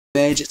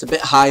damage. It's a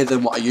bit higher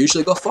than what I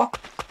usually go for,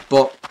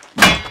 but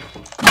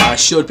I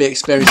should be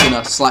experiencing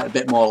a slightly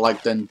bit more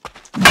lag than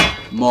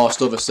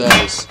most other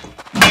servers.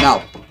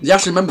 Now, you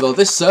have to remember though,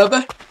 this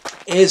server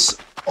is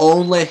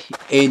only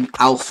in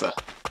alpha.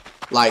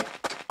 Like,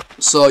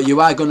 so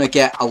you are going to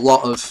get a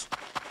lot of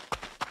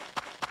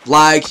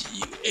lag.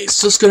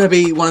 It's just going to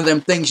be one of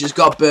them things, you just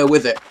got to bear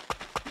with it.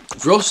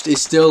 Rust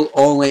is still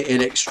only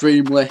in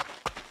extremely,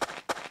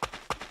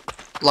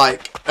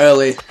 like,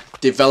 early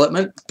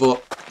development,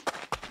 but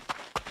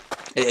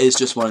it is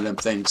just one of them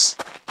things.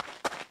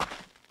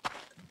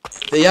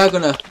 They are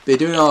going to be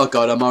doing, oh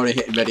god, I'm already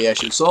hitting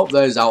radiation, so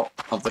there's out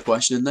of the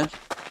question then.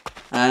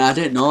 And I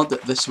didn't know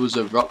that this was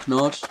a rock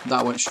node that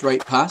I went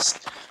straight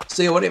past.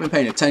 See, I wasn't even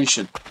paying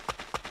attention.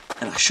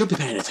 And I should be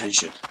paying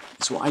attention.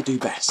 It's what I do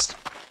best.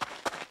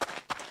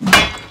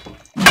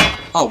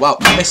 Oh wow,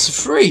 I missed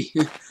three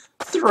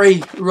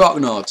rock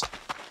nodes.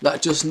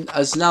 That just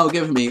has now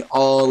given me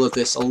all of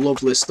this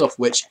lovely stuff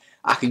which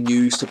I can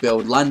use to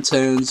build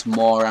lanterns,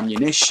 more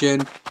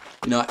ammunition,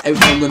 you know,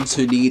 everything I'm going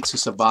to need to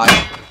survive.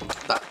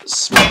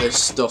 That's what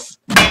this stuff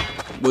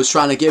was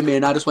trying to give me,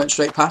 and I just went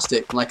straight past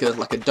it like a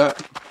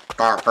dirt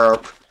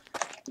herb,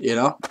 you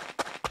know.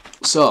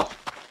 So,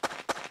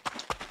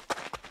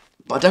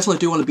 but I definitely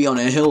do want to be on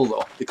a hill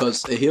though,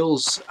 because the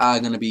hills are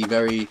going to be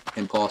very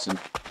important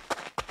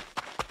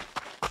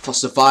for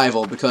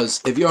survival,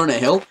 because if you're on a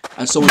hill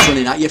and someone's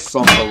running at you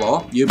from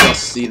below, you'll be able to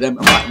see them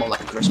and light them up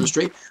like a Christmas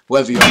tree,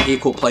 whether you're on an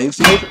equal playing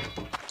field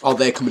or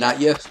they're coming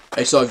at you.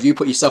 So if you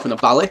put yourself in a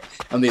valley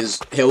and there's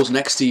hills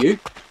next to you,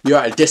 you're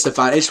at a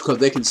disadvantage because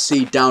they can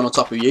see down on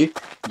top of you.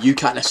 You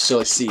can't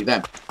necessarily see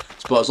them.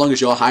 But as long as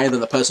you're higher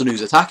than the person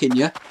who's attacking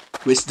you,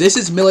 which this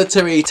is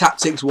military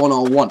tactics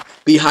 101,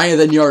 be higher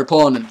than your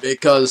opponent,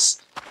 because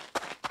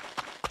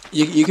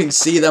you can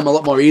see them a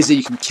lot more easy,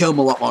 you can kill them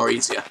a lot more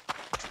easier.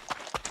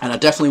 And I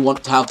definitely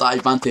want to have that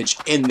advantage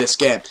in this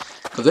game,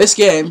 because this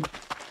game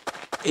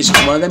is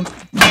just one of them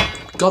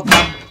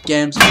goddamn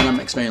games, and I'm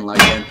experiencing lag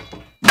again.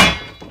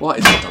 What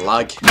is with the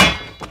lag?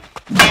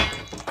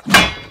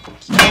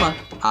 Come on,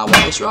 I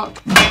want this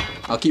rock.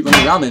 I'll keep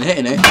running around and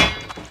hitting it.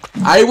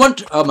 I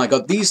want. Oh my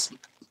god, these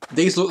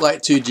look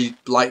like two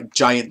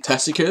giant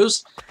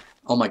testicles.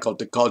 Oh my god,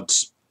 the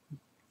gods.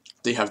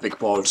 They have big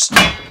balls.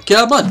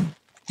 Come on,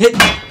 hit.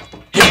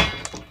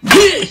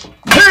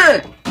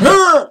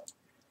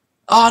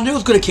 Oh, I knew it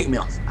was gonna kick me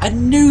off. I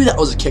knew that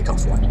was a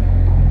kickoff one.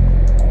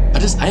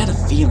 I had a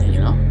feeling, you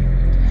know.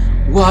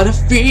 What a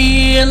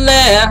feeling.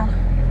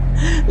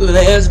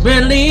 Let's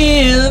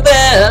believe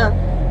it.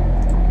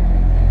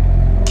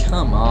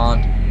 Come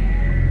on,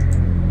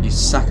 you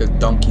sack of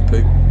donkey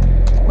poo.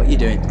 What are you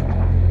doing?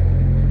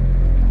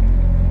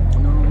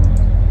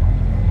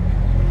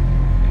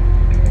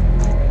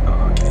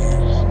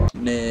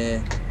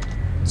 Okay.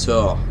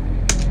 So,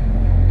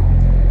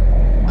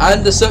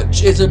 and the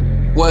search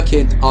isn't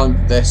working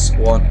on this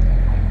one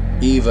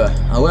either.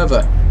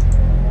 However,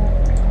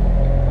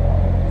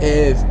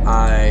 if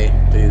I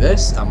do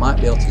this, I might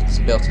be able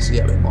to see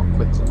it a bit more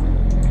quickly.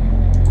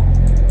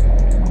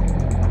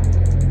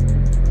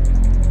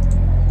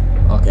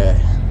 Okay,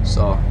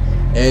 so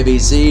A, B,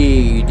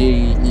 C,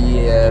 D,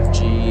 E, F,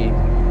 G.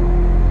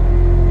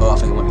 Oh, I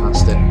think I went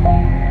past it.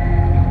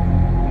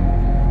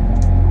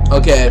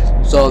 Okay,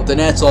 so the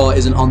NATO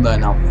isn't on there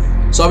now.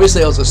 So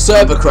obviously it was a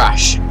server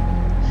crash.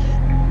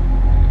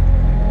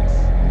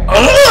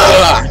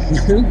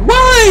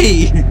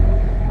 Why?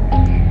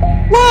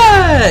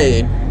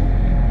 Why?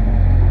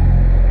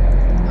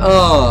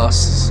 Oh,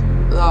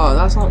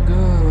 that's not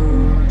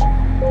good.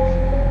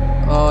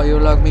 Oh, you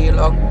love me a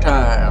long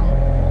time.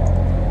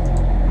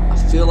 I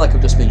feel like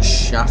I've just been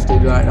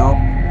shafted right now.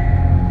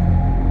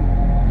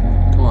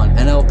 Come on,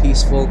 NL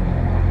peaceful.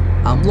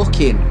 I'm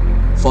looking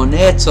for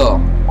NATO.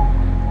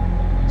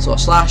 So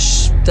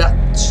slash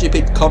that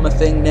stupid comma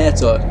thing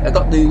NATO. I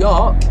got New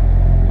York.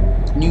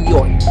 New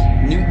York.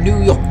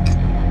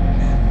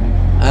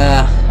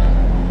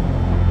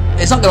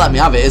 It's not gonna let me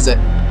have it, is it?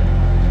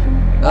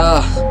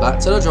 Back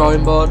to the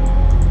drawing board.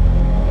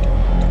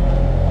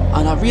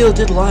 And I really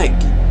did like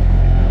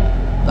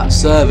that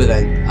server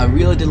then. I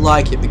really did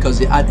like it because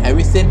it had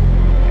everything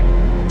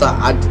that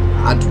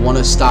I'd want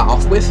to start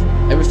off with.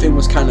 Everything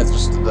was kind of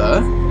just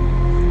there,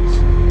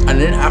 and I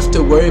didn't have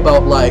to worry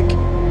about like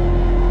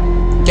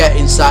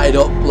getting started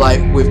up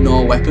like with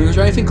no weapons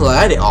or anything, because I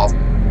had it all.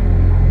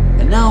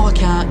 And now I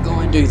can't go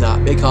and do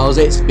that because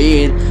it's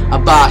being a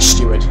bar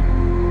steward.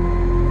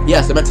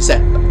 Yes, I meant to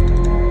say.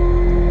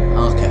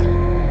 Okay.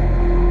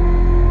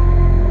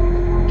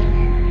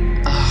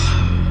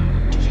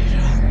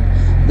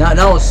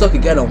 Now let's look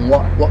again on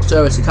what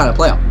service to kind of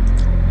play on.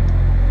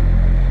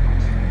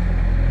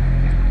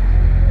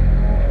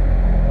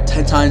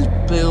 10 times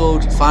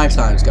build, 5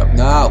 times go.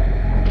 No.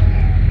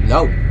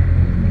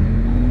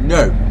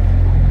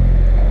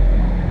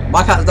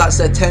 Why can't that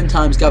say 10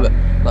 times gather?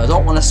 But I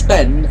don't want to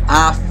spend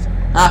half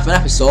an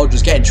episode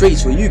just getting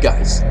treats for you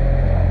guys.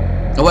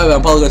 However,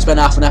 I'm probably going to spend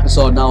half an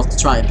episode now to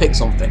try and pick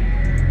something.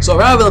 So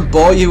rather than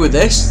bore you with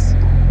this,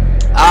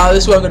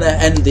 this is where I'm going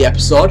to end the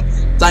episode.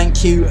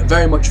 Thank you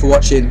very much for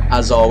watching,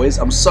 as always.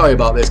 I'm sorry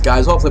about this,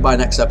 guys. Hopefully by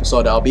next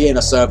episode I'll be in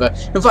a server.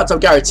 In fact, I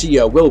guarantee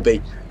you I will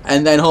be.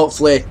 And then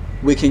hopefully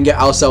we can get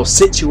ourselves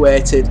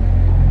situated.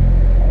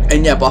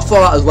 And yeah, but I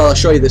thought as well I'll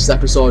show you this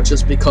episode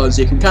just because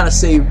you can kind of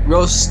see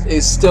Rust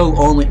is still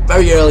only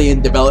very early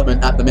in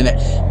development at the minute.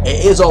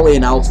 It is only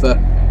in alpha.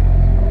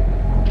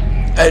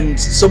 And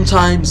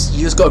sometimes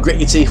you just got to grit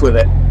your teeth with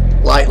it.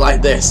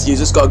 Like this. You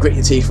just got to grit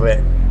your teeth with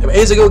it. It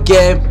is a good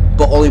game,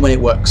 but only when it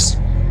works.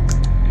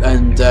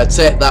 And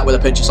take that with a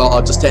pinch of salt,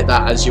 or just take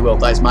that as you will.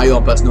 That is my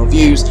own personal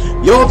views.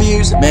 Your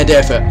views may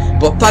differ.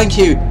 But thank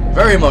you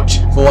very much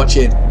for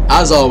watching.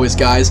 As always,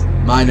 guys,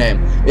 my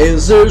name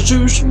is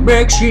Zeus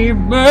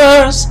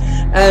Maximus.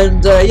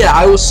 And yeah,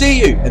 I will see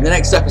you in the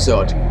next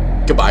episode.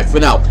 Goodbye for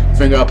now.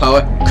 Finger of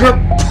power.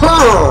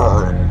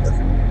 Kapurr!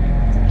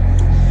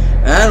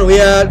 And we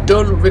are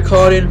done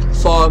recording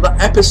for the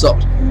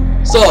episode.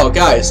 So,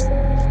 guys,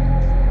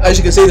 as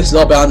you can see, this is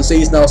all behind the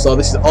scenes now, so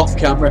this is off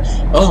camera.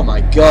 Oh my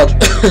god.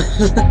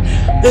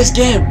 This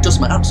game does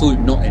my absolute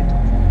nothing.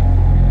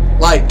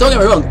 Like, don't get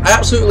me wrong, I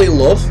absolutely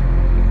love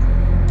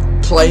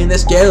playing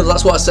this game.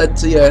 That's what I said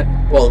to you,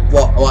 well,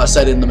 what I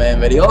said in the main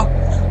video.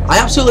 I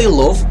absolutely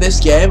love this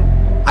game.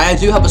 I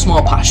do have a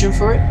small passion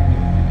for it.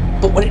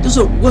 But when it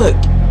doesn't work,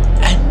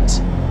 and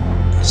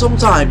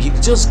sometimes you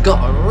just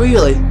gotta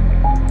really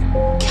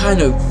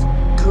kind of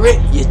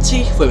grit your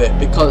teeth with it,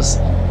 because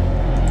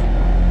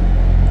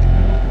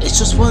it's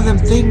just one of them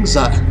things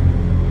that,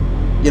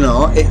 you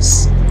know,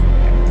 it's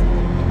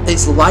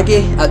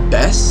laggy at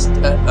best.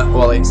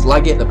 Well, it's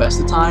laggy at the best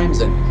of times,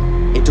 and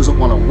it doesn't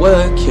want to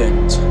work.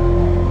 And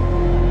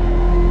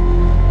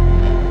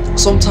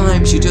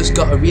sometimes you just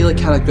got to really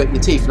kind of grit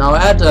your teeth. Now, I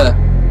had a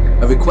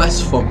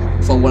request from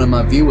one of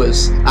my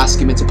viewers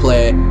asking me to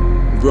play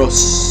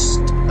Rust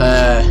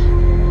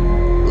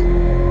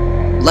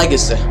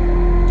Legacy,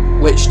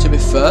 which, to be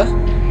fair,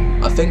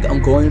 I think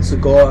I'm going to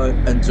go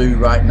and do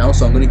right now.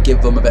 So I'm going to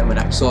give them a bit of an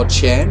episode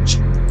change,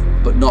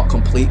 but not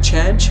complete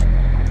change,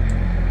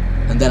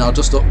 and then I'll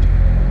just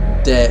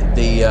update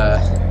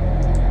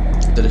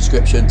the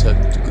description to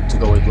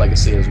go with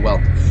Legacy as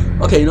well.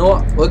 Okay, you know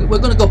what? We're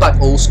going to go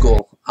back old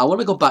school. I want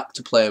to go back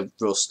to play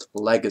Rust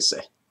Legacy.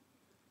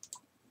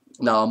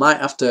 Now I might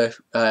have to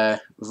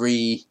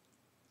redo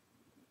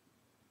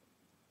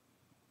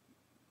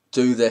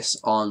this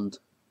on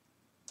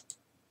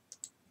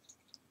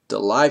the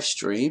live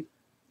stream.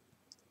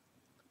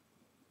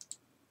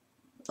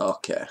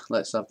 Okay,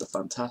 let's have the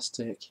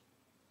fantastic.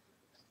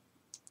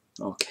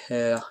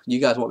 Okay, you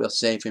guys won't be able to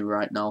see anything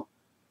right now.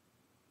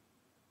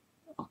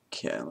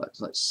 Okay,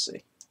 let's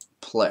see.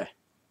 Play.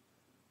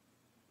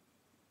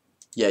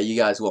 Yeah, you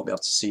guys won't be able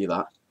to see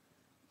that.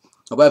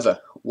 However,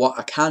 what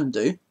I can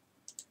do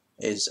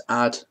is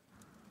add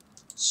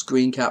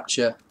screen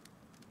capture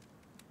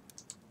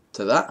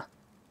to that.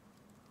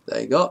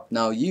 There you go.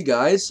 Now you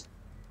guys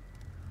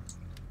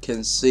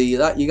can see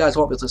that. You guys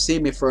won't be able to see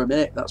me for a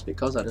minute. That's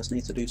because I just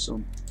need to do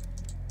some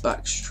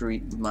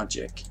backstreet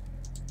magic.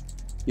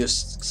 You'll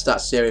start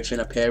to see everything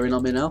appearing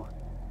on me now.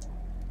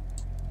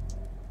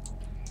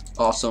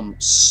 Awesome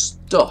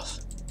stuff.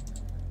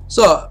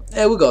 So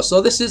here we go.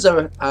 So this is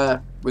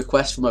a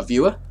request from a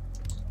viewer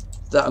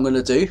that I'm going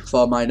to do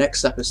for my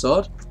next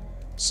episode.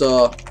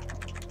 So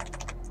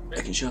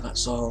making sure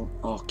that's all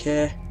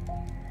okay.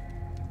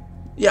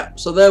 Yeah,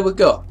 so there we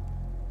go.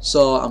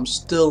 So I'm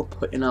still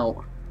putting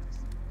out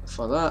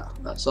for that.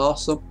 That's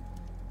awesome.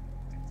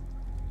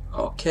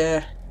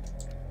 Okay.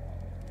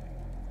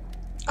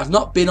 I've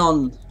not been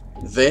on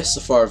this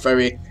for a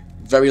very,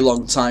 very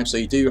long time, so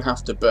you do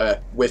have to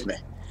bear with me.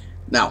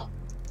 Now,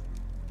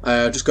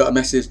 I just got a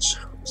message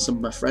some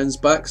of my friends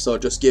back, so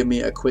just give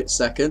me a quick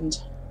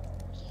second.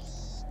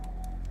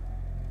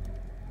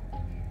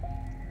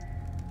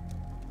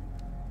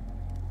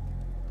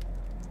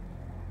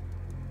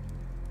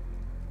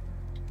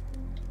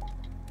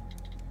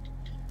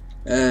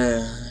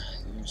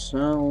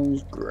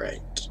 Sounds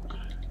great.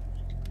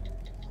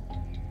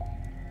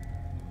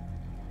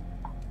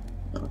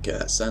 Okay,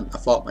 that's sent. I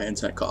thought my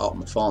internet cut out on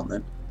my phone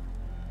then.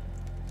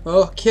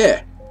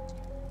 Okay.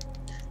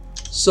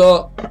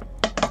 So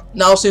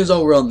now since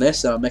we're on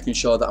this, I'm making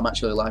sure that I'm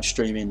actually live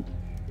streaming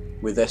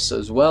with this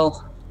as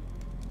well.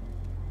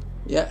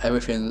 Yeah,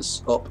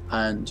 everything's up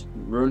and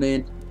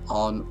running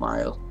on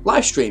my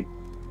live stream,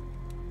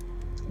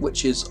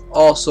 which is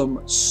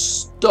awesome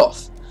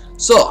stuff.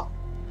 So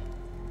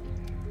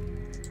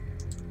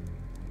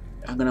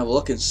I'm gonna have a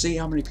look and see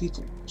how many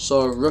people.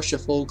 So Russia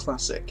Full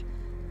Classic.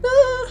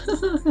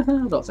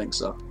 I don't think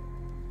so.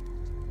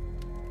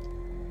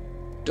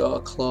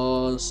 Door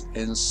Claws,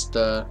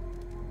 Insta.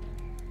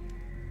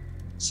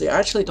 See, I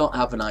actually don't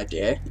have an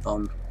idea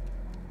on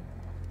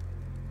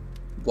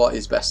what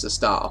is best to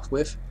start off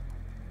with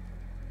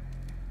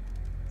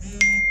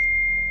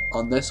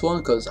on this one,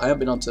 because I haven't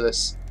been onto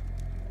this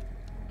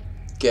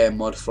game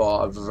mod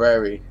for a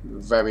very,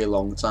 very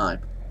long time.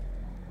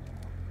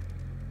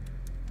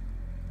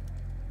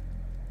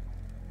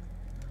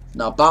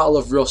 Now, Battle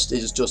of Rust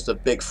is just a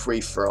big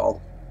free-for-all.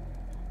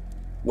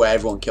 where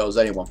everyone kills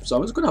anyone. So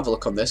I'm just going to have a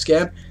look on this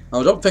game.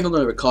 I don't think I'm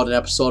going to record an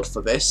episode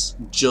for this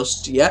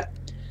just yet,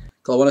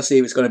 because I want to see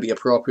if it's going to be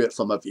appropriate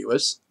for my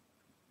viewers.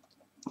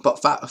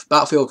 But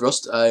Battlefield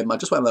Rust, I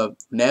just went on the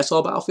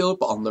NATO Battlefield,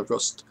 but on the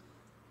Rust,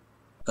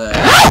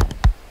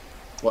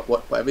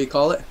 whatever you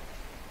call it.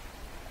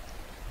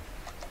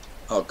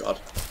 Oh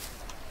god.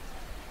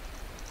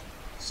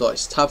 So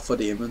it's tab for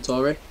the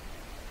inventory,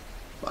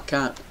 but I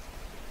can't.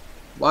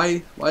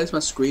 Why is my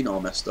screen all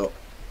messed up?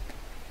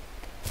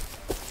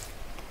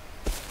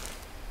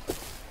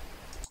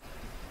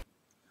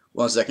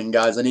 One second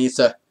guys, I need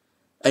to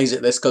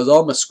exit this because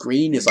all my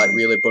screen is like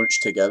really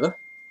bunched together.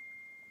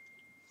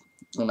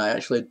 And I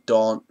actually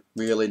don't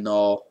really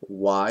know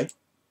why.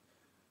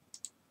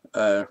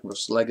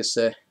 Rust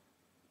Legacy.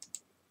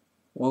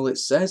 Well, it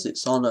says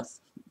it's on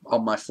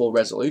my full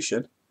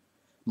resolution.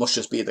 Must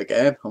just be the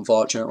game,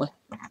 unfortunately.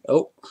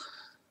 Oh.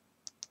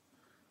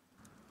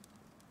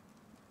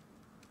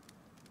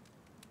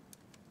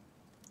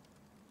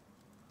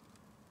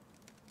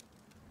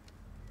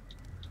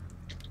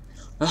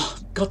 Oh,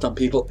 goddamn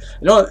people.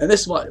 You know, and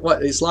this is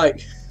what it's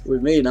like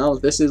with me now.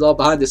 This is all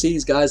behind the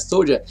scenes, guys. I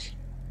told you.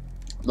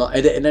 I'm not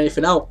editing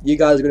anything out. You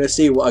guys are going to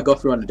see what I go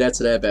through on a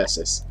day-to-day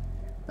basis.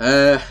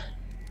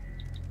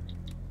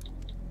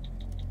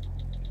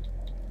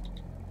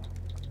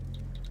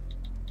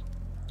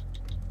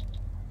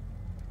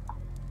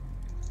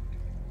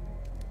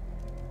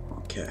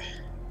 Okay.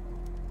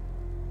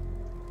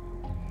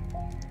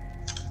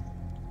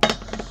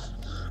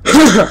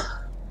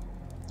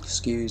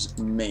 Excuse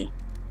me.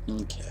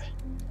 Okay.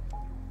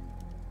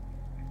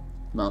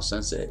 Mouse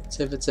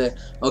sensitivity.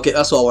 Okay,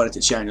 that's what I wanted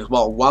to change as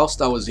well. Whilst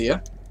I was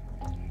here.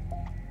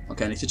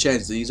 Okay, I need to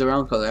change these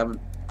around because I haven't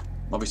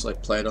obviously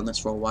played on this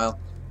for a while.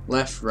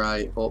 Left,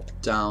 right, up,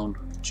 down,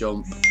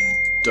 jump,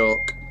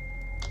 duck,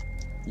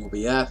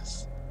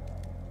 UBF,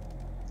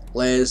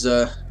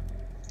 laser.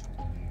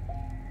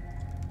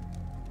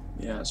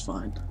 Yeah, that's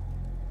fine.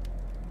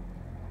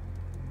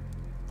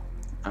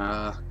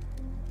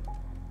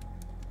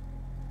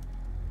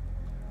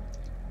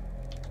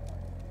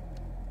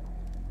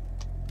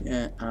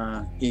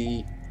 Yeah,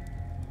 E,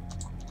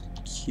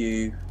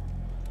 Q,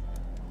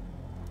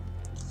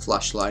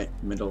 flashlight,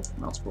 middle,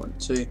 mouse button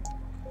 2.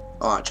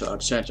 Oh, actually, I'll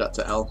change that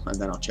to L, and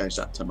then I'll change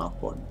that to mouse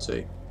button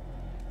 2.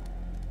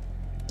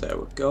 There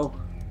we go.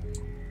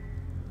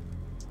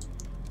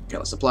 Okay,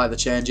 let's apply the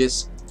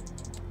changes.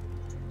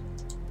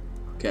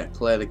 Okay,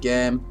 play the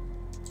game.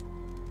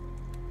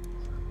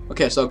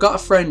 Okay, so I've got a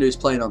friend who's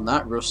playing on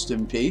that, Rust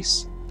in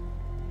Peace.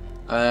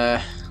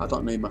 I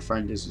don't know who my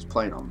friend is who's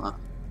playing on that.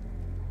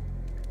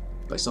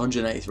 But it's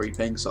 183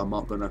 ping, so I'm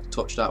not going to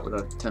touch that with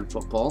a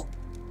 10-foot pole.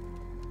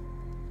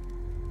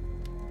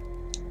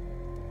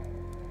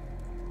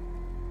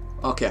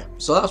 Okay,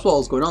 so that's what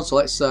was going on. So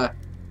let's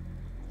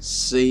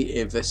see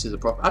if this is a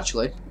proper.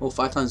 Actually,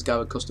 5 times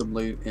gather custom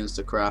loot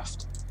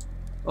instacraft.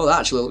 Oh, that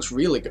actually looks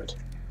really good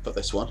for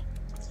this one.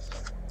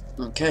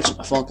 Okay, check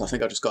my phone. I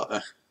think I just got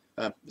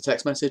a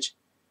text message.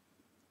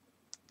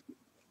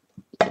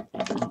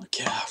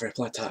 Okay, I'll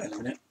reply to that in a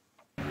minute.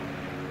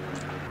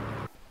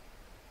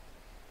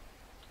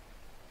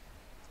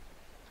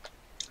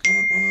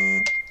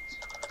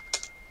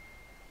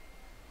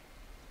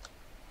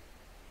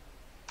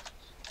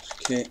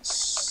 Okay,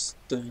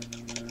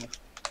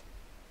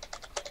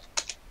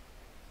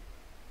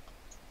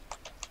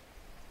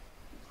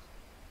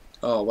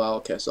 oh wow,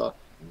 okay, so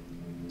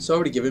it's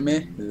already giving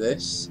me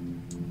this.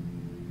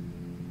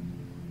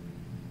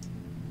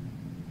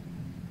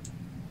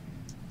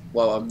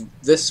 Wow,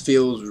 this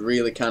feels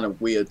really kind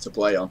of weird to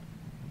play on.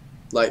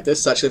 Like,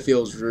 this actually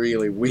feels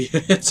really weird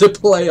to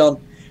play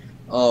on.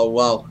 Oh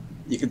wow,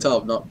 you can tell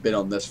I've not been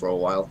on this for a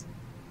while.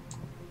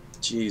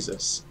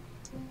 Jesus.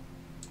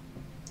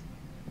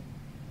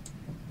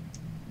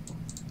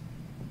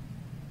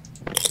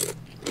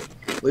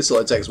 At least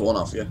it takes one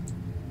off you.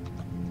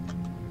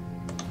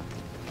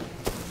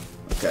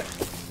 Okay.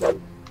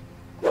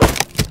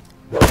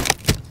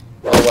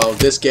 Oh wow,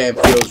 this game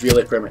feels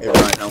really primitive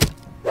right now.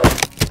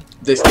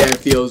 This game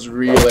feels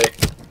really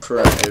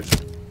primitive.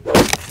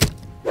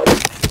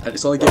 And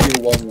it's only giving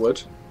you 1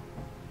 wood.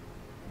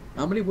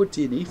 How many wood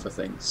do you need for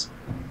things?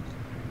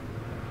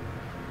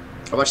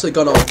 I've actually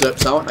gone all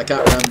dipped out and I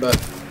can't remember.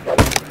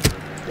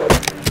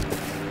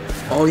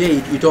 Oh yeah,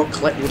 you don't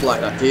collect wood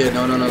like that, do you?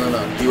 No.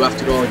 You have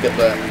to go and get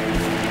the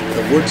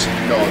wood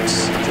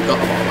nodes. I forgot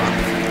about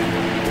that.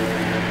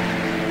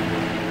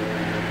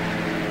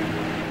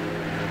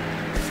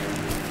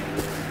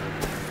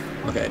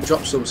 Okay,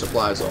 drop some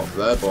supplies over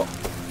there, but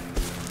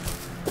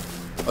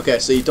okay,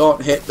 so you don't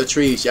hit the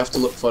trees. You have to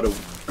look for the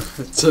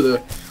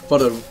for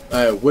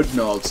the wood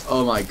nodes.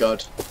 Oh my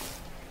god!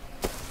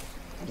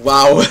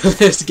 Wow,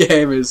 this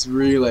game is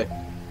really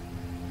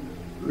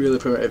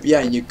primitive.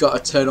 Yeah, and you've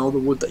got to turn all the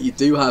wood that you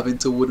do have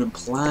into wooden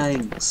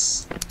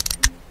planks.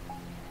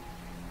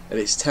 And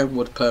it's 10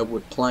 wood per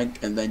wood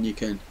plank, and then you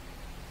can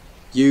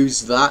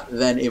use that,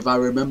 then if I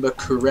remember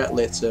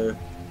correctly, to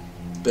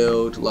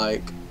build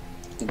like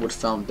a wood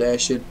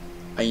foundation,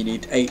 and you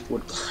need 8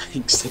 wood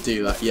planks to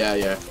do that.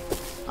 Yeah.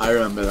 I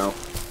remember now.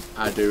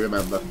 I do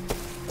remember.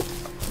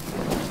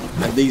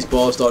 And these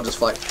balls don't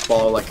just like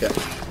fall like a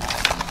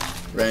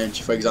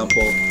range, for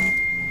example.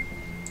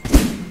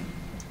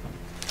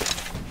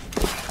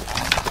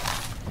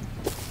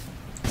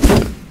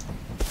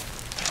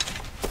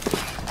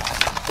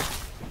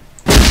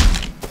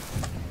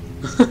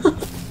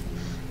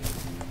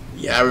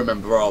 Yeah, I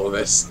remember all of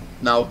this.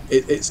 Now,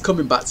 it's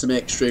coming back to me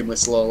extremely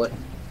slowly.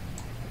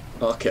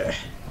 Okay.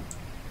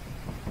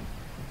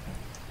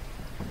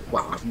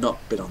 Wow, I've not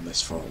been on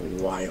this for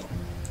a while.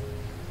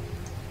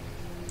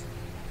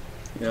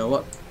 You know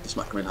what? This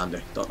might come in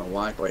handy. Don't know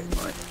why, but it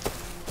might.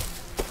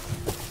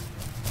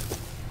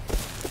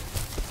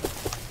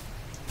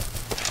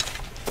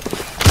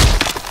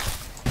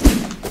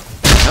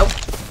 Help.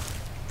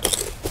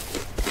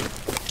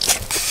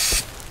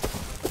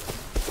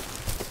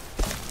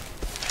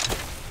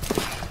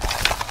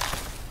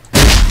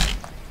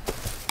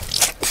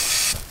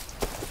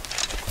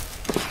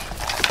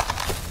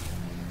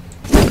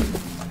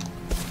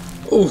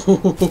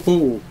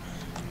 Oh,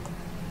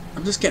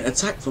 I'm just getting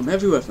attacked from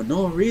everywhere for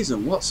no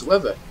reason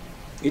whatsoever.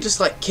 He just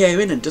like came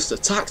in and just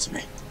attacked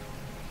me.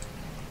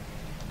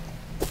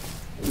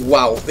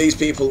 Wow, these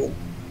people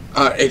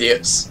are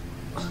idiots.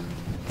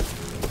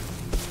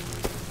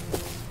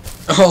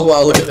 Oh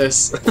wow, look at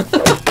this.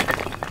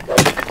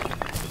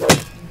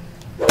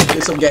 At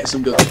least I'm getting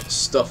some good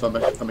stuff, I'm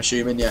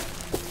assuming, yeah.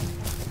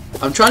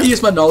 I'm trying to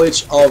use my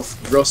knowledge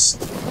of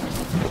Rust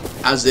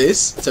as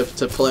is to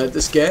play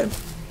this game.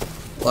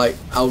 Like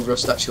how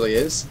Rust actually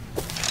is.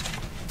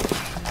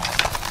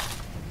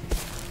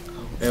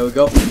 Oh, here we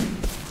go.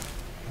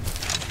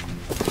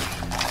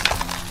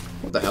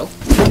 What the hell?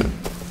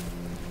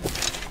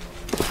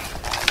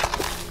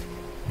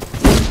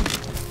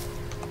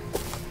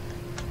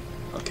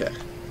 Okay.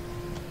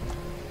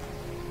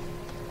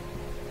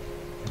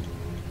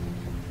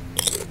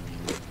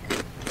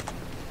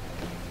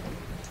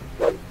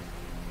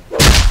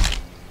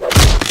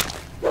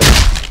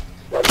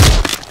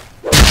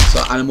 So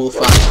animal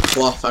fat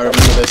cloth, I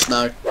remember this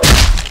now.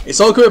 It's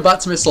all coming back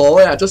to me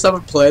slowly. I just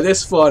haven't played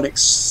this for an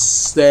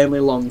extremely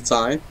long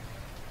time.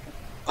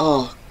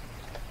 Oh,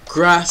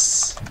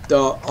 grass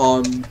dot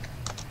on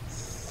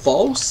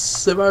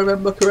false, if I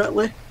remember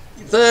correctly.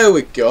 There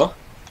we go.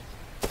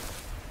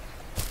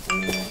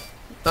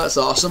 That's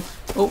awesome.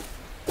 Oh,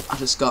 I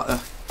just got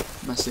a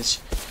message.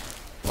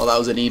 Well, that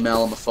was an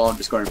email on my phone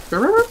just going.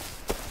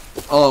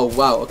 Oh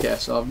wow. Okay,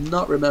 so I've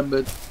not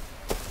remembered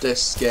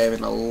this game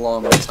in a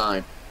long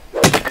time.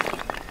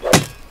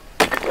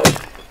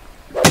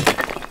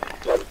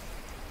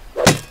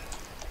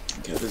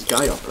 Okay, there's a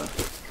guy up there.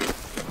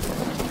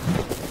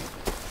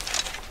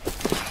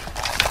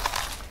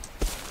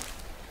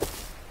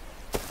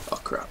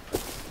 Oh crap.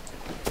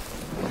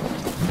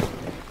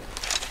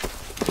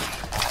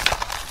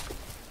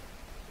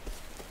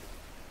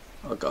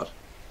 Oh god.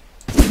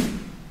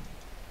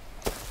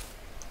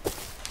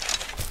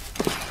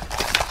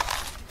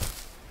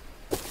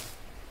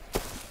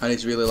 And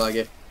he's really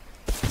laggy.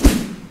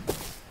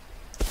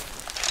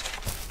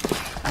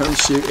 I'm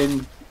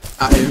shooting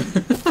at him.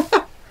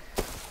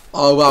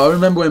 Oh wow, I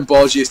remember when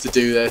Borg used to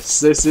do this.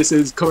 This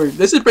is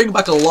bringing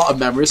back a lot of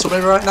memories for me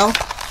right now.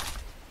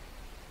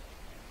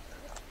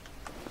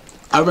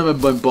 I remember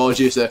when Borg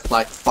used to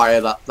like fire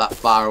that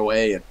far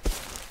away and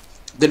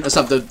didn't just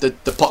have the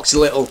poxy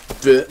little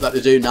bit that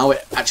they do now.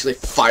 It actually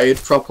fired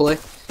properly.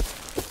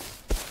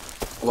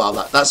 Wow,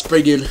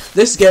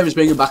 this game is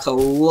bringing back a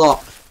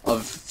lot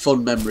of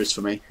fun memories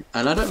for me,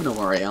 and I don't even know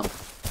where I am.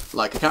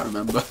 Like, I can't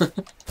remember.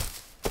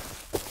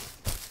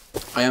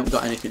 I haven't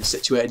got anything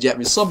situated yet.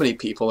 There's so many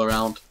people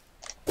around,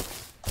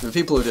 and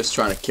people are just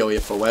trying to kill you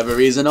for whatever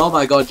reason. Oh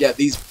my god, yeah,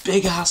 these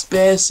big ass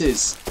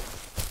bases.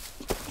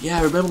 Yeah,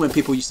 I remember when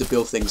people used to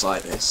build things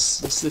like this.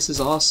 This is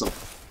awesome.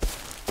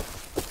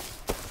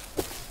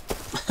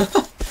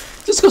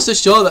 Just goes to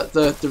show that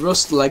the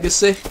Rust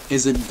legacy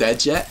isn't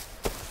dead yet.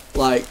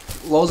 Like,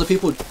 loads of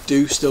people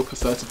do still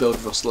prefer to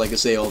build Rust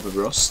Legacy over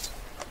Rust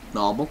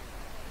normal.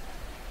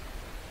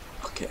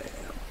 Okay,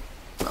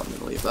 I'm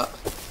gonna leave that.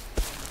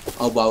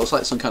 Oh wow, looks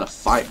like some kind of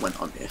fight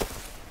went on here.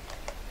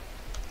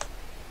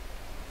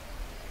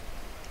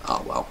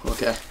 Oh wow,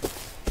 okay.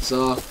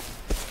 So,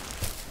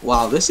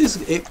 wow,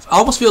 it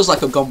almost feels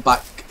like I've gone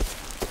back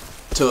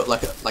to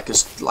like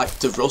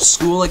to Rust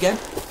school again.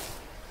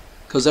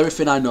 Because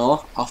everything I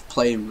know of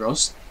playing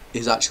Rust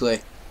is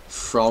actually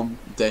from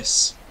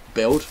this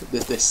build,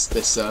 this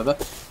server.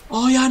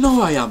 Oh yeah, I know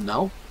where I am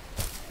now.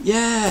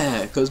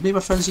 Yeah, because me and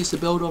my friends used to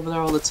build over there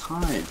all the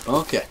time.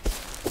 Okay.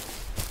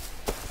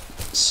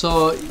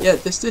 So yeah,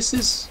 this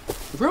is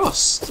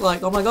Rust.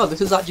 Like, oh my god,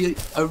 this is actually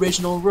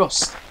original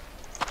Rust.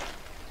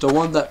 The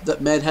one that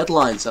made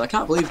headlines, and I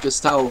can't believe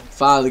just how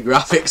far the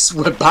graphics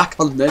were back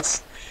on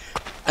this.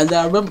 And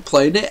then I remember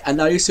playing it,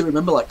 and I used to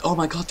remember like, oh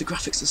my god, the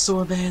graphics are so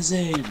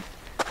amazing.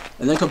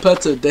 And then compared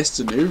to this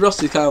to new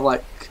Rust, it's kind of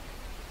like,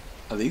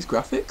 are these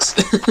graphics?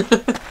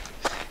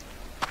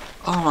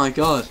 Oh my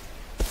god.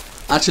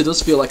 Actually, it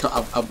does feel like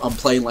I'm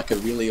playing like a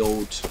really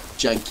old,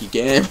 janky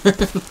game.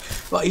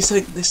 But you say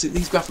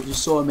these graphics are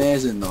so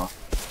amazing, though.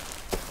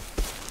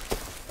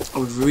 I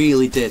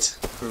really did.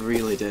 I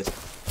really did.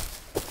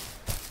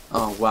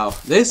 Oh wow,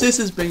 this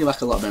is bringing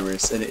back a lot of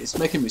memories, and it's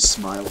making me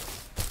smile.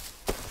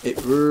 It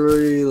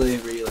really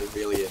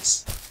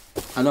is.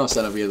 I know I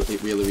said it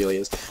really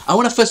is. I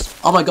want to first.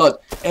 Oh my god,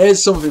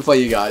 here's something for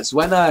you guys.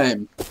 When I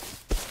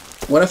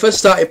first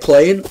started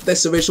playing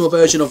this original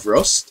version of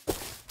Rust,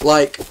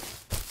 like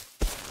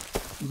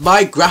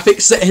my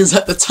graphics settings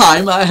at the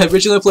time, I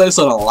originally played this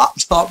on a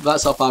laptop.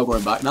 That's how far I'm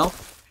going back now,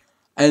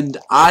 and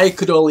I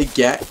could only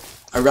get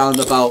around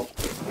about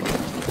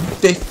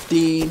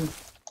 15.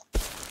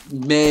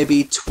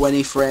 Maybe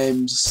 20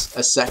 frames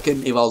a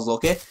second if I was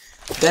lucky.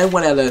 Then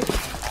when I had a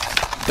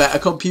better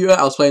computer,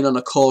 I was playing on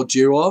a Core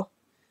Duo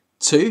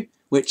 2,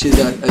 which is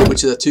a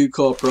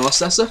 2-core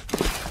processor.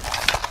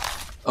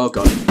 Oh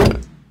god,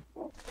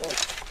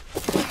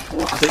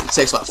 I think it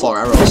takes like 4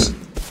 arrows.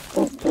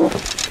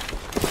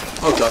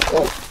 Oh god,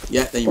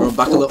 yeah. Then you run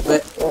back a little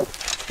bit.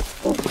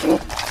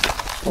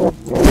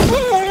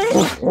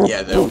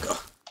 Yeah, there we go.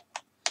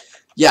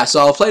 Yeah, so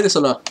I'll play this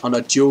on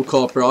a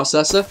dual-core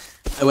processor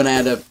when I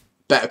had a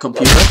better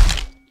computer,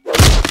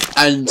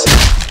 and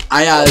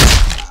I had,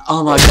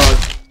 oh my god,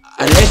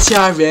 an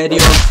Amd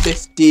Radeon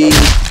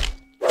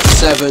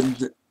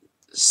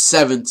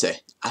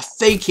 5770. I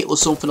think it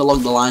was something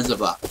along the lines of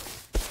that.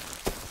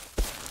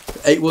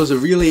 It was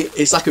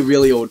it's like a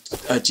really old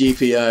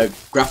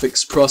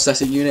graphics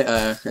processing unit,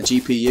 a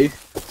GPU,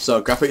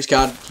 so graphics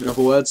card in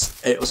other words.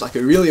 It was like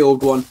a really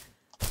old one,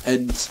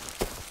 and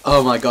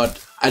oh my god.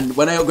 And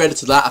when I upgraded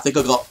to that, I think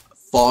I got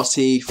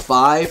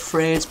 45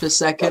 frames per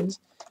second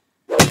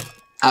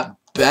at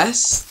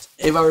best,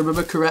 if I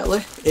remember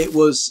correctly. It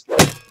was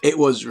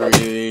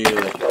really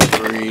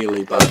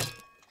bad.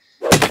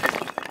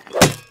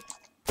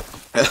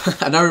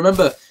 And I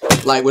remember,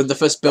 like, when the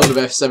first build of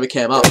F7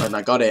 came out and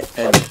I got it,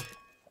 and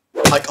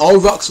like all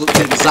rocks looked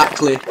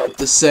exactly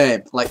the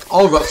same. Like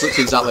all rocks looked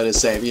exactly the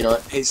same. You know,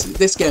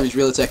 this game is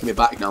really taking me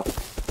back now.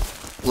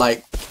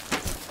 Like,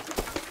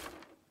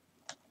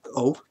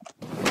 oh.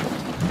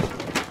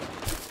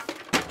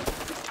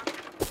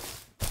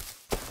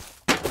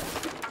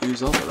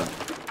 Who's over there?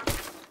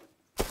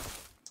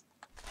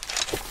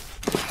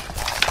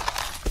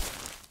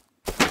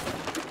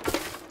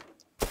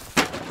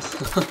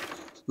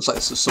 Looks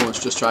like someone's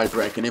just tried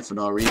breaking in for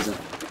no reason.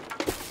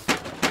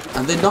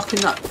 And they're knocking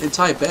that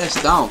entire base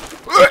down.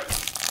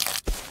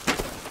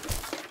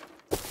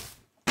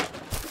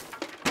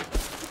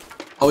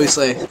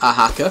 Obviously a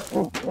hacker.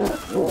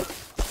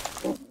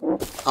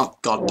 Oh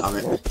god damn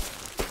it.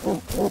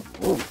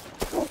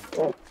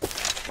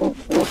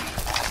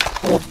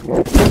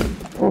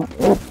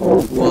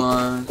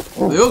 One.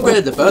 We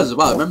upgraded the birds as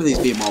well. I remember these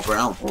being more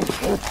brown.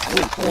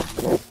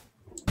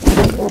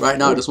 Right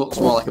now it just looks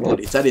more like a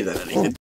bloody teddy than anything.